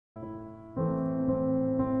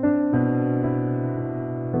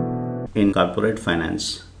In corporate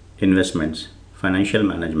finance, investments, financial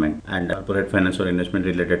management, and corporate finance or investment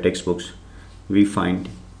related textbooks, we find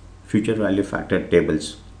future value factor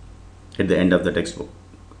tables at the end of the textbook.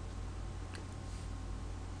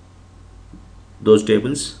 Those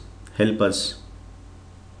tables help us,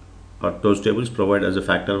 or those tables provide us the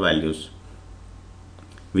factor values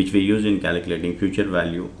which we use in calculating future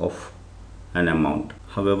value of an amount.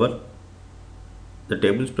 However, the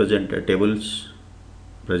tables presented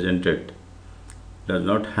does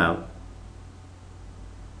not have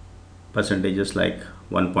percentages like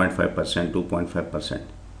 1.5%, 2.5%.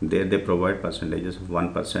 There they provide percentages of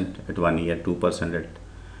 1% at 1 year, 2% at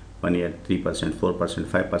 1 year, 3%, 4%,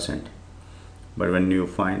 5%. But when you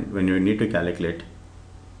need to calculate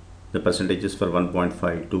the percentages for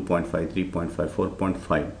 1.5, 2.5, 3.5,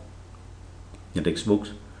 4.5, the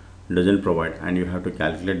textbooks doesn't provide, and you have to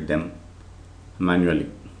calculate them manually.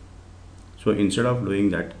 So instead of doing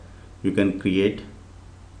that, you can create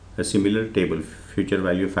a similar table, future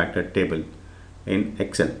value factor table, in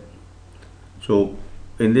Excel. So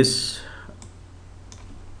in this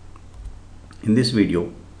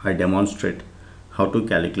video, I demonstrate how to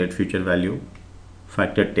calculate future value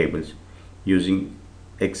factor tables using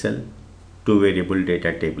Excel two variable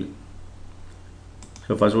data table.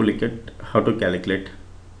 So first we'll look at how to calculate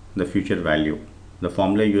the future value. The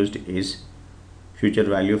formula used is future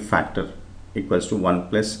value factor equals to 1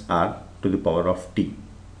 plus r to the power of t,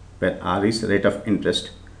 where r is rate of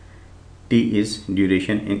interest, t is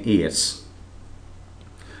duration in years.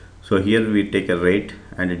 So here we take a rate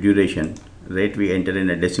and a duration. Rate we enter in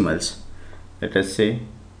a decimals. Let us say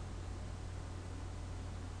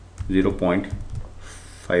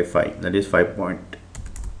 0.55, that is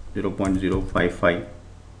 0.055,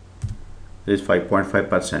 that is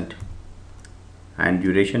 5.5%, and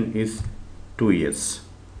duration is 2 years.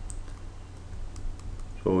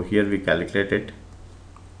 So here we calculate it.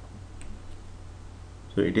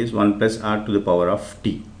 So it is 1 plus r to the power of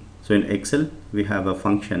t. So in Excel we have a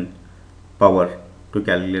function power to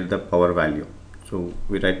calculate the power value. So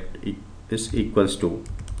we write this equals to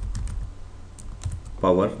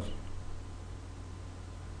power,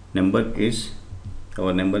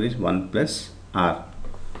 our number is 1 plus r.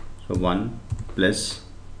 So 1 plus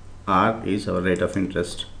r is our rate of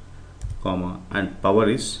interest, comma, and power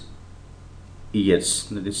is years,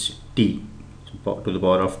 that is t, so to the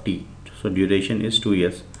power of t. So duration is 2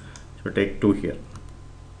 years, so take 2 here,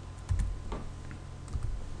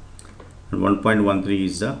 and 1.13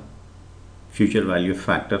 is the future value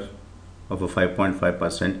factor of a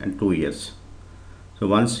 5.5% and 2 years. So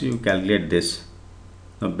once you calculate this,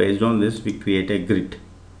 now based on this we create a grid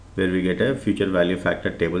where we get a future value factor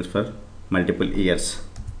tables for multiple years.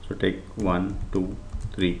 So take 1, 2,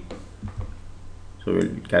 3. So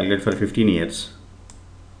we'll calculate for 15 years.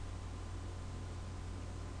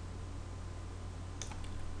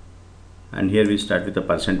 And here we start with a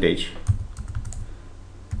percentage,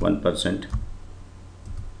 1%,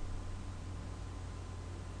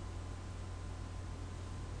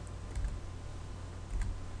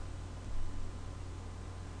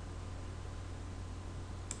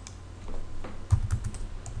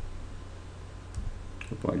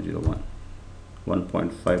 0.01,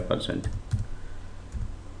 1.5%,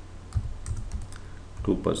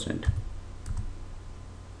 2%,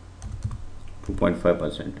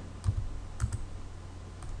 2.5%,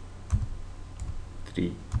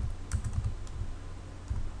 3,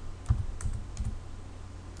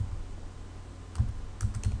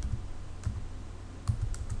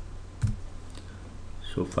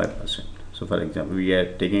 5%. So for example, we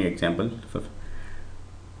are taking example for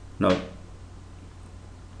now.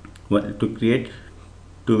 To create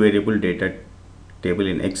two variable data table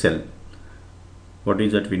in Excel, what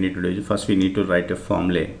is that we need to do? First we need to write a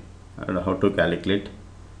formula on how to calculate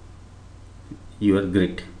your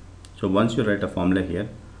grid. So once you write a formula here,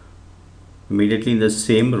 immediately in the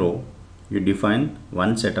same row you define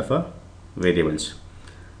one set of variables.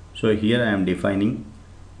 So here I am defining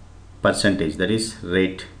percentage, that is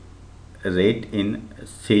rate in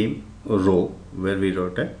same row where we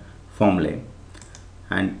wrote a formula,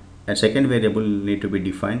 and a second variable need to be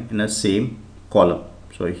defined in a same column.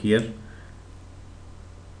 So here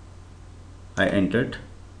I entered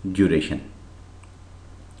duration.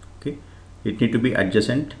 Okay, it need to be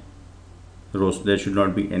adjacent rows. There should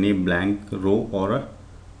not be any blank row or a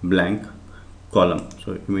blank column.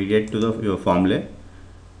 So immediate to your formula,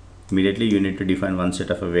 immediately you need to define one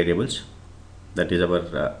set of variables, that is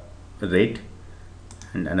our rate,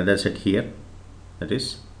 and another set here, that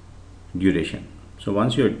is duration. So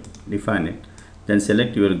once you define it, then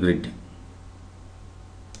select your grid.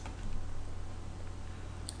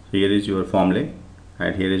 Here is your formula,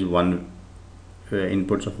 and here is one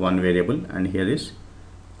inputs of one variable, and here is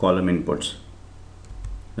column inputs.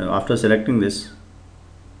 Now after selecting this,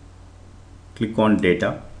 click on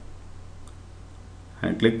data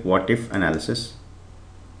and click what if analysis,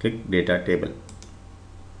 click data table.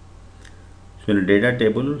 So in a data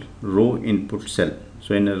table, row input cell,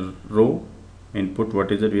 so in a row input,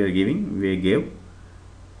 what is it we are giving? We gave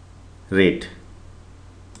rate,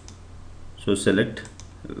 so select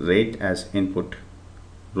rate as input,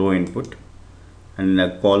 row input, and in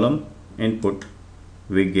a column input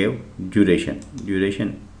we gave duration,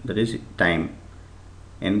 that is time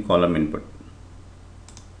in column input,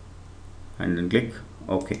 and then click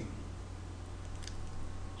OK.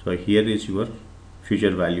 So here is your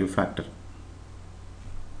future value factor.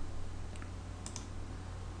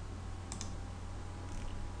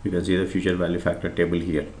 You can see the future value factor table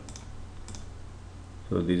here.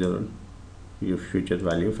 So these are your future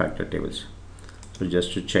value factor tables. So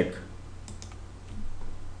just to check,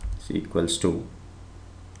 is equals to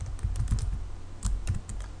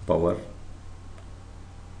power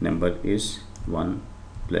number is 1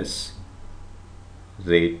 plus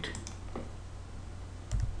rate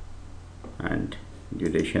and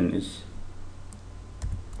duration is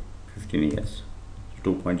 15 years,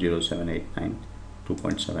 2.0789,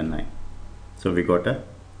 2.79. So we got a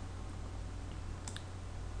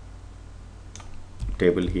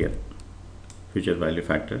table here, future value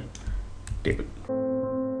factor table.